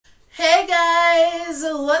Hey guys,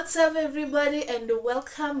 what's up everybody, and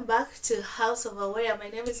welcome back to House of Aware. My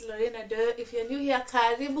name is Lorena Doyo. If you're new here,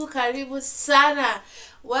 karibu sana.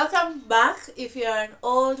 Welcome back. If you're an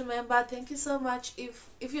old member, thank you so much.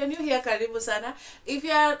 If you're new here, karibu sana. If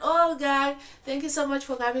you're an old guy, thank you so much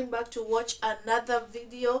for coming back to watch another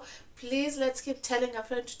video. Please, let's keep telling a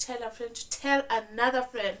friend to tell a friend to tell another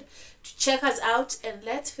friend to check us out, and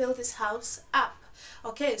let's fill this house up.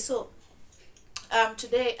 Okay, so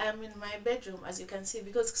today I'm in my bedroom, as you can see,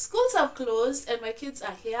 because schools have closed and my kids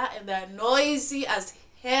are here and they're noisy as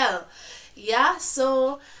hell. Yeah,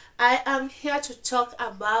 so I am here to talk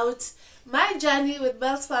about my journey with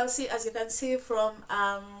Bell's palsy. As you can see from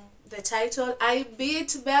the title, I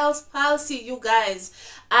beat Bell's palsy, you guys.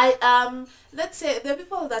 I am, let's say, the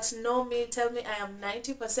people that know me tell me I am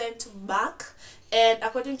 90% back, and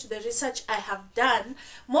according to the research I have done,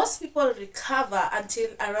 most people recover until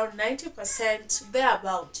around 90%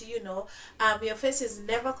 thereabout. Your face is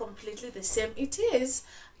never completely the same. It is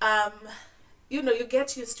you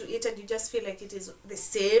get used to it and you just feel like it is the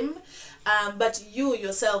same, but you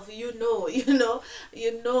yourself, there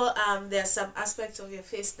are some aspects of your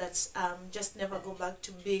face that just never go back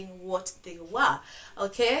to being what they were.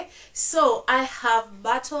 Okay, so I have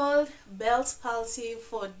battled Bell's palsy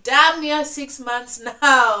for damn near 6 months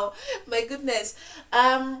now. My goodness.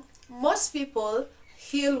 Most people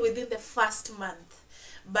heal within the first month,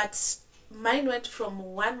 but mine went from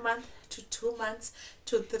 1 month to 2 months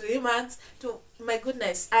to 3 months to, my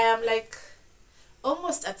goodness, I am like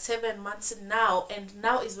almost at 7 months now, and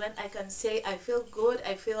now is when I can say I feel good,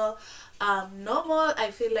 I feel normal,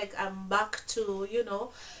 I feel like I'm back to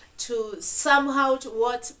to somehow to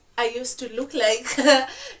what I used to look like.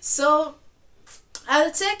 So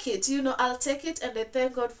I'll take it, I'll take it, and I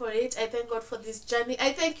thank God for it. I thank God for this journey.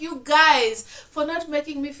 I thank you guys for not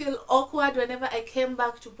making me feel awkward whenever I came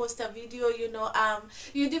back to post a video.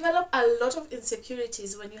 You develop a lot of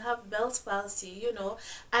insecurities when you have Bell's palsy.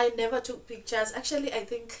 I never took pictures. Actually, I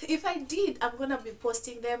think if I did, I'm gonna be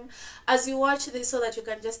posting them as you watch this so that you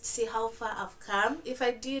can just see how far I've come. If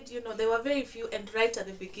I did, there were very few, and right at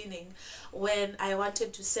the beginning when I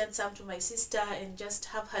wanted to send some to my sister and just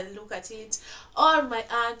have her look at it, or my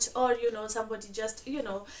aunt, or somebody, just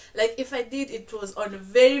like, if I did, it was on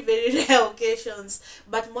very, very rare occasions,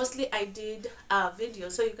 but mostly I did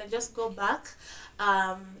videos. So you can just go back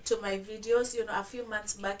to my videos a few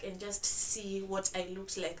months back and just see what I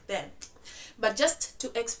looked like then. But just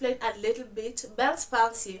to explain a little bit, Bell's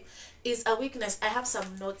palsy is a weakness. I have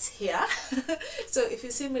some notes here. So if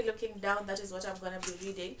you see me looking down, that is what I'm going to be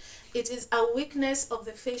reading. It is a weakness of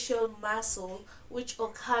the facial muscle which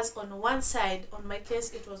occurs on one side. On my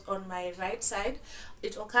case, it was on my right side.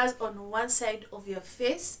 It occurs on one side of your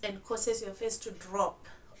face and causes your face to drop,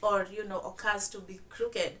 or occurs to be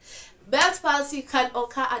crooked. Bell's palsy can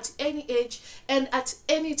occur at any age and at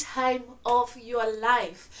any time of your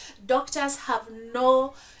life. Doctors have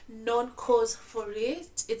no known cause for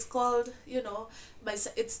it. It's called,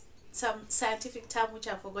 it's some scientific term which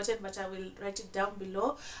I've forgotten, but I will write it down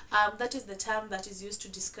below. That is the term that is used to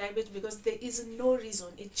describe it, because there is no reason.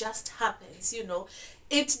 It just happens.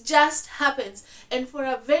 It just happens. And for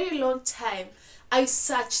a very long time, I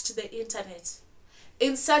searched the internet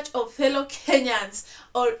in search of fellow Kenyans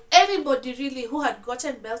or anybody really who had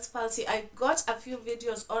gotten Bell's palsy. I got a few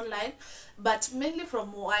videos online, but mainly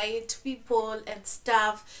from white people and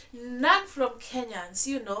stuff, none from Kenyans,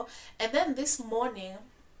 And then this morning,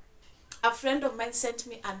 a friend of mine sent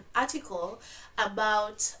me an article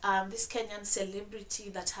about this Kenyan celebrity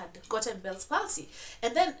that had gotten Bell's palsy.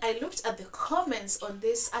 And then I looked at the comments on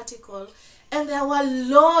this article, and there were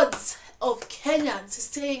loads of Kenyans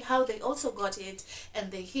saying how they also got it,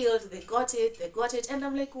 and they healed, they got it. And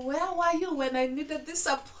I'm like, where were you when I needed this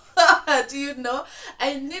support?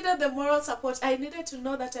 I needed the moral support. I needed to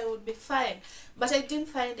know that I would be fine. But I didn't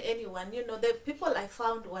find anyone. The people I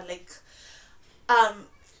found were like,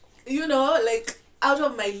 like out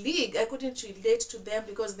of my league. I couldn't relate to them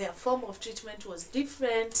because their form of treatment was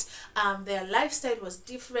different, their lifestyle was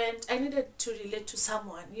different. I needed to relate to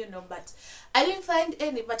someone, but I didn't find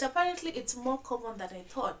any. But apparently it's more common than I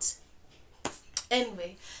thought.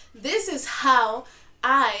 Anyway, this is how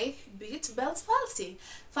I beat Bell's palsy.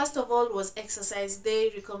 First of all was exercise. They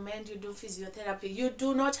recommend you do physiotherapy. You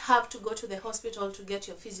do not have to go to the hospital to get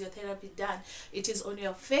your physiotherapy done. It is on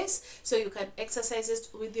your face, so you can exercise it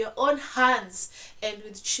with your own hands and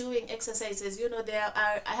with chewing exercises.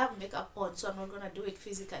 I have makeup on, so I'm not going to do it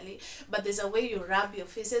physically, but there's a way you rub your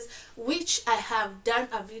faces, which I have done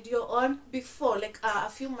a video on before, like a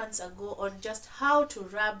few months ago, on just how to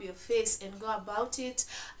rub your face and go about it.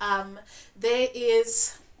 There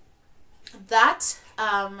is that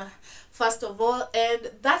first of all,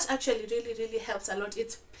 and that actually really helps a lot.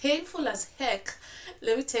 It's painful as heck,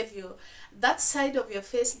 let me tell you. That side of your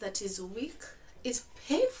face that is weak is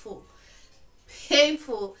painful,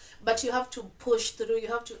 but you have to push through, you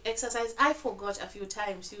have to exercise. I forgot a few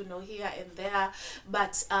times, you know, here and there,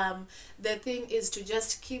 but the thing is to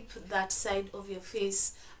just keep that side of your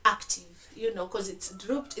face active, you know, because it's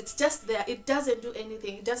drooped, it's just there, it doesn't do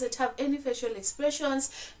anything, it doesn't have any facial expressions,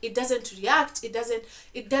 it doesn't react, it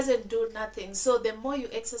doesn't do nothing. So the more you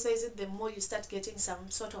exercise it, the more you start getting some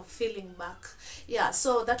sort of feeling back. Yeah,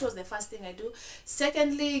 so that was the first thing I do.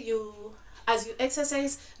 Secondly, as you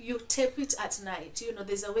exercise, you tape it at night. You know,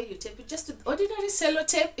 there's a way you tape it, just with ordinary cello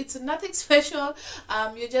tape. It's nothing special.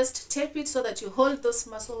 You just tape it so that you hold those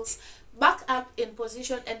muscles back up in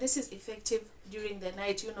position, and this is effective during the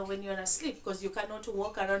night, you know, when you're asleep, because you cannot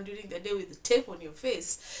walk around during the day with tape on your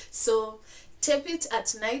face. So tape it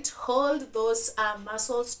at night, hold those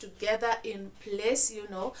muscles together in place, you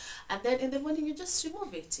know, and then in the morning you just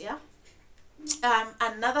remove it. Yeah.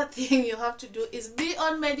 Another thing you have to do is be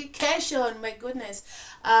on medication. My goodness,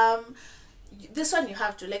 this one you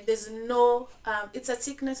have to, like, there's no it's a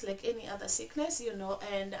sickness like any other sickness, you know,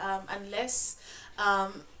 and unless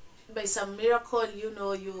by some miracle, you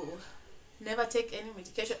know, you never take any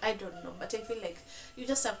medication, I don't know, but I feel like you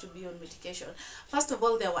just have to be on medication. First of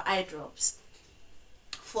all, there were eye drops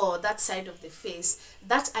for that side of the face.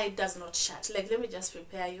 That eye does not shut. Like, let me just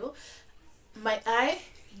prepare you. My eye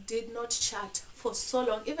did not shut for so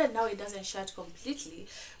long. Even now it doesn't shut completely,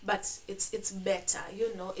 but it's better,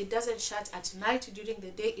 you know. It doesn't shut at night. During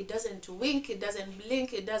the day it doesn't wink, it doesn't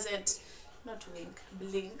blink, it doesn't, not wink,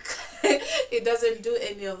 blink. It doesn't do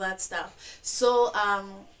any of that stuff. So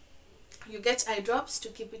you get eye drops to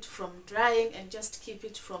keep it from drying and just keep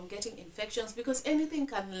it from getting infections, because anything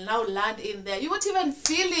can now land in there. You won't even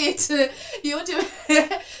feel it. You won't even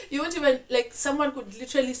you won't even, like, someone could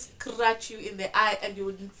literally scratch you in the eye and you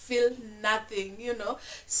wouldn't feel nothing, you know.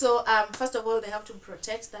 So first of all, they have to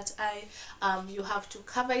protect that eye. You have to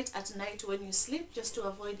cover it at night when you sleep, just to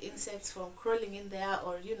avoid insects from crawling in there,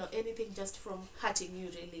 or, you know, anything just from hurting you,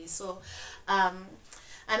 really. So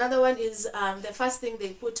another one is the first thing they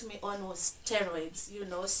put me on was steroids. You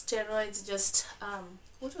know, steroids, just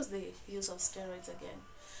what was the use of steroids again?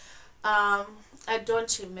 I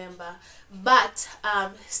don't remember, but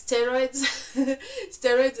steroids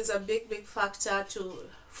steroids is a big factor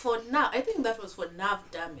for now. I think that was for nerve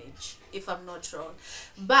damage, if I'm not wrong.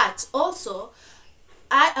 But also,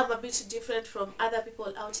 I am a bit different from other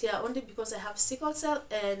people out here, only because I have sickle cell,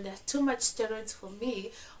 and too much steroids for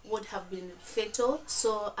me would have been fatal.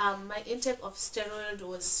 So my intake of steroid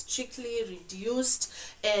was strictly reduced,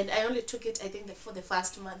 and I only took it, I think, for the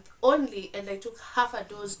first month only, and I took half a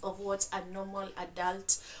dose of what a normal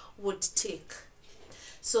adult would take.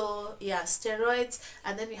 So yeah, steroids,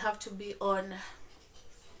 and then you have to be on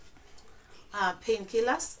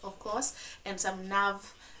painkillers, of course, and some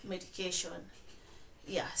nerve medication.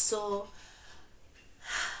 Yeah, so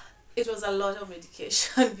it was a lot of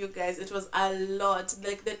medication, you guys. It was a lot.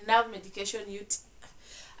 Like the nerve medication,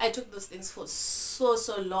 I took those things for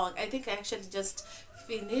so long. I think I actually just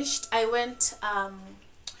finished. I went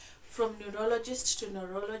from neurologist to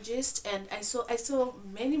neurologist, and I saw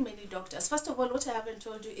many doctors. First of all, what I haven't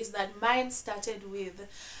told you is that mine started with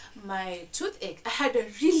my toothache. I had a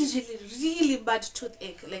really bad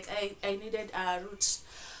toothache. Like I needed a root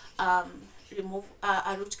remove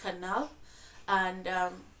a root canal, and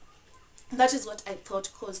that is what I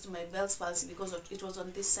thought caused my Bell's palsy, because it was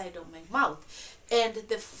on this side of my mouth. And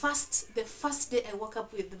the first day I woke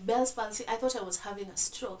up with Bell's palsy, I thought I was having a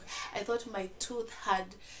stroke. I thought my tooth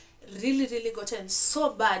had really gotten so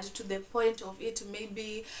bad to the point of it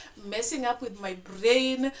maybe messing up with my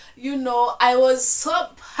brain, you know. I was so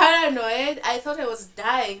paranoid. I thought I was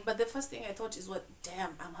dying, but the first thing I thought is, what,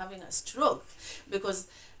 damn, I'm having a stroke, because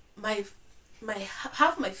my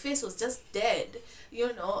half my face was just dead,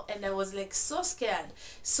 you know, and I was like so scared.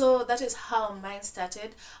 So that is how mine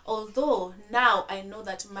started. Although now I know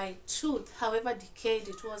that my tooth, however decayed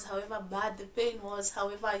it was, however bad the pain was,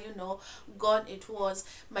 however, you know, gone it was,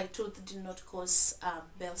 my tooth did not cause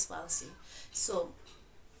Bell's palsy. So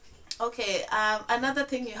okay, another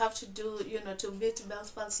thing you have to do, you know, to beat Bell's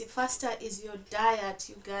palsy faster is your diet,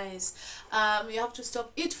 you guys. You have to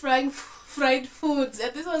stop eat fried foods,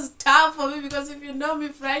 and this was tough for me, because if you know me,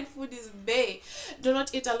 fried food is bae. Do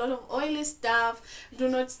not eat a lot of oily stuff. Do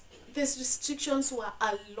not. These restrictions were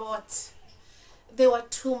a lot. They were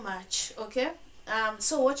too much. Okay.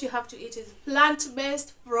 So what you have to eat is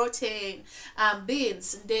plant-based protein,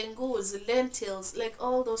 beans, dengus, lentils, like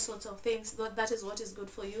all those sorts of things. That is what is good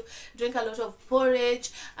for you. Drink a lot of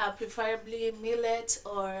porridge, preferably millet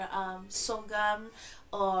or sorghum,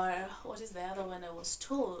 or what is the other one I was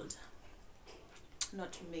told?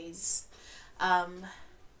 Not maize.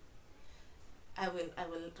 I will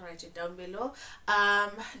write it down below.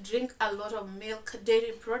 Drink a lot of milk,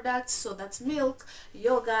 dairy products, so that's milk,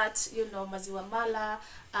 yogurt, you know, maziwa mala.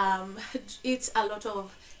 Eat a lot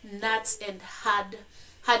of nuts and hard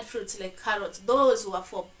fruits like carrots. Those were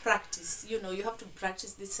for practice. You know, you have to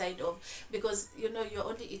practice this side of, because you know you're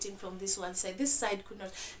only eating from this one side. This side could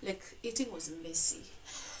not, like, eating was messy.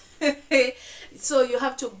 So you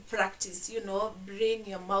have to practice, you know, bring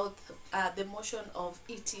your mouth, the motion of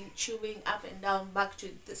eating, chewing up and down, back to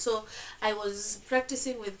so I was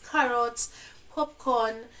practicing with carrots,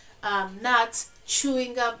 popcorn, nuts,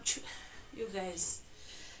 chewing up, you guys,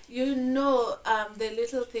 you know, the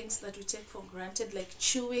little things that we take for granted, like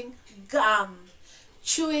chewing gum.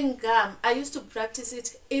 I used to practice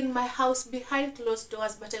it in my house behind closed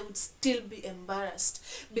doors, but I would still be embarrassed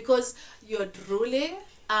because you're drooling.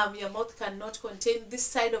 Your mouth cannot contain, this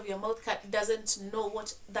side of your mouth doesn't know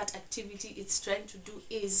what that activity it's trying to do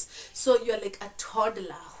is. So you're like a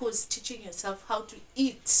toddler who's teaching yourself how to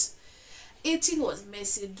eat. Eating was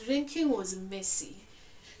messy, drinking was messy,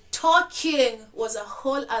 talking was a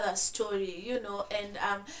whole other story, you know. And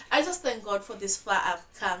I just thank God for this far I've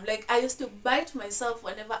come. Like, I used to bite myself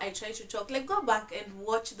whenever I try to talk. Like, go back and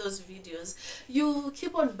watch those videos. You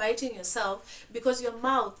keep on biting yourself because your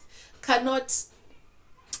mouth cannot,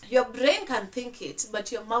 your brain can think it,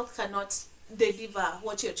 but your mouth cannot deliver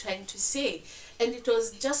what you're trying to say. And it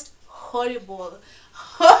was just horrible.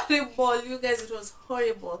 You guys, it was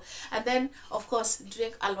horrible. And then, of course,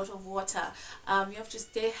 drink a lot of water. You have to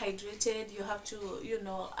stay hydrated. You have to, you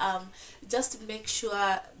know, just make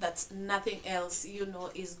sure that nothing else, you know,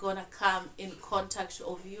 is gonna come in contact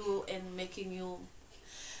of you and making you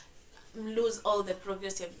lose all the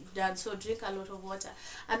progress you've done. So drink a lot of water.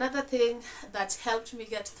 Another thing that helped me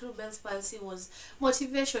get through Bell's palsy was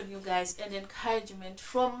motivation, you guys, and encouragement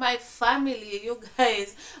from my family. You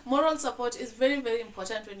guys, moral support is very, very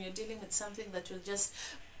important when you're dealing with something that will just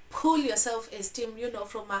pull your self-esteem, you know,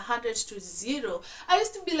 from 100 to 0. I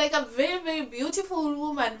used to be like a very, very beautiful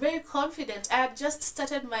woman, very confident. I had just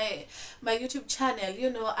started my YouTube channel, you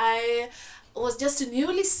know. I was just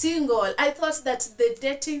newly single. I thought that the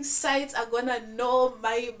dating sites are gonna know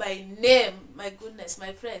my by name. My goodness,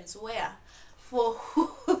 my friends, where? For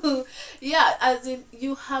who? Yeah, as in,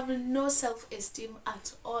 you have no self-esteem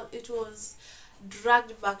at all. It was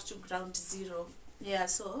dragged back to ground zero. Yeah,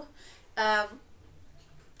 so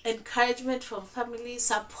encouragement from family,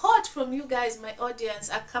 support from you guys, my audience.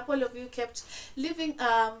 A couple of you kept leaving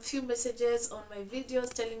few messages on my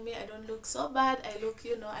videos telling me I don't look so bad, I look,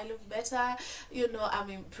 you know, I look better, you know, I'm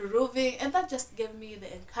improving, and that just gave me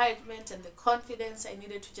the encouragement and the confidence I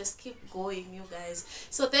needed to just keep going, you guys.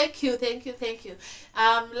 So thank you.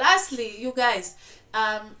 Lastly, you guys,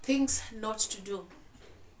 things not to do.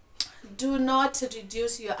 Do not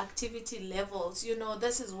reduce your activity levels. You know,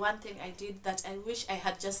 this is one thing I did that I wish I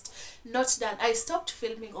had just not done. I stopped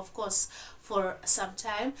filming, of course, for some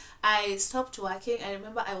time. I stopped working. I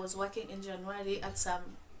remember I was working in January at some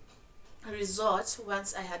resort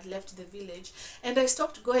once I had left the village, and I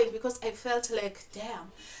stopped going because I felt like,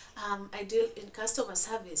 damn, I deal in customer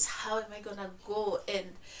service. How am I gonna go and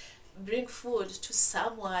bring food to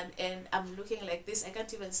someone and I'm looking like this? I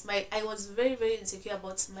can't even smile. I was very, very insecure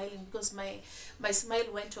about smiling because my smile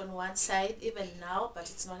went on one side even now, but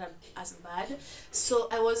it's not as bad. So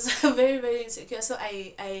I was very, very insecure. So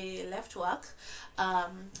I left work.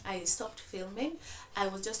 I stopped filming. I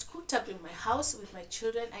was just cooped up in my house with my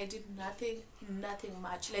children. I did nothing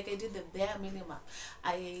much. Like, I did the bare minimum.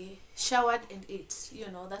 I showered and ate, you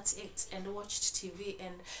know, that's it, and watched TV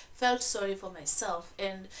and felt sorry for myself,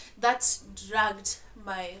 and that dragged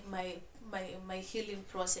my healing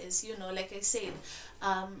process. You know, like I said,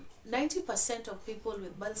 90% of people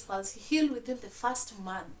with Bell's palsy heal within the first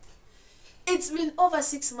month. It's been over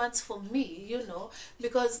 6 months for me, you know,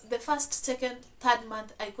 because the first, second, third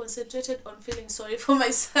month I concentrated on feeling sorry for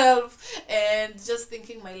myself and just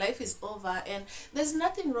thinking my life is over, and there's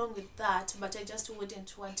nothing wrong with that, but I just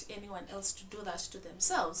wouldn't want anyone else to do that to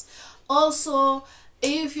themselves. Also,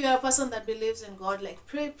 if you're a person that believes in God, like,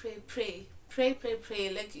 pray.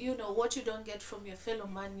 Like, you know, what you don't get from your fellow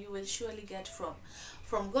man, you will surely get from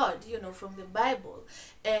from God, you know, from the Bible.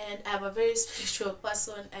 And I'm a very spiritual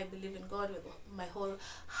person. I believe in God with my whole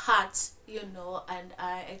heart, you know, and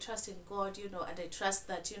I trust in God, you know, and I trust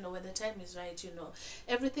that, you know, when the time is right, you know,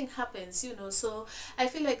 everything happens, you know. So I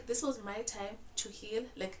feel like this was my time to heal.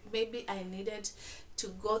 Like maybe I needed to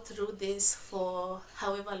go through this for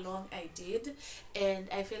however long I did, and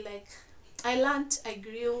I feel like I learned, I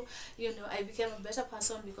grew, you know, I became a better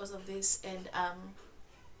person because of this, and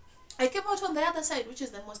I came out on the other side, which is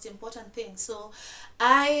the most important thing. So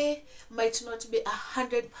I might not be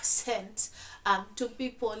 100% to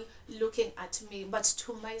people looking at me, but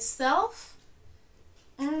to myself,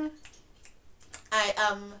 I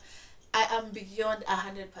am beyond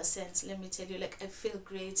 100%. Let me tell you, like I feel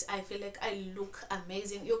great. I feel like I look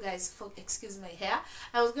amazing. You guys, excuse my hair.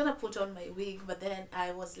 I was gonna put on my wig, but then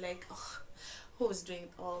I was like, oh, who's doing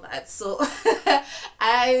all that? So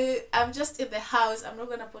I'm just in the house. I'm not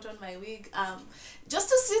gonna put on my wig just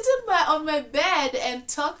to sit on my bed and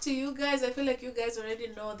talk to you guys. I feel like you guys already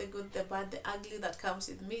know the good, the bad, the ugly that comes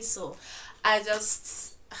with me. So I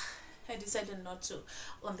decided not to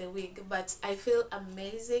on the wig, but I feel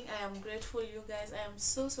amazing. I am grateful, you guys. I am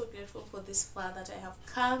so grateful for this far that I have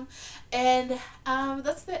come. And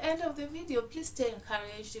that's the end of the video. Please stay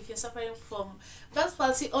encouraged. If you're suffering from Bell's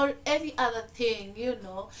palsy or any other thing, you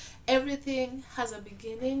know, everything has a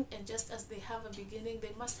beginning, and just as they have a beginning,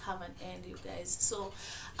 they must have an end, you guys. So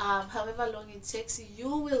however long it takes, you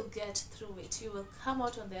will get through it. You will come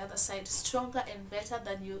out on the other side stronger and better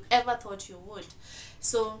than you ever thought you would.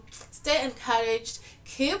 So stay encouraged,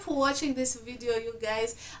 keep watching this video, you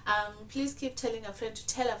guys. Please keep telling a friend to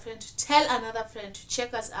tell a friend to tell another friend to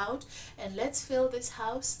check us out, and let's fill this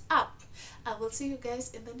house up. I will see you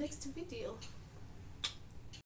guys in the next video.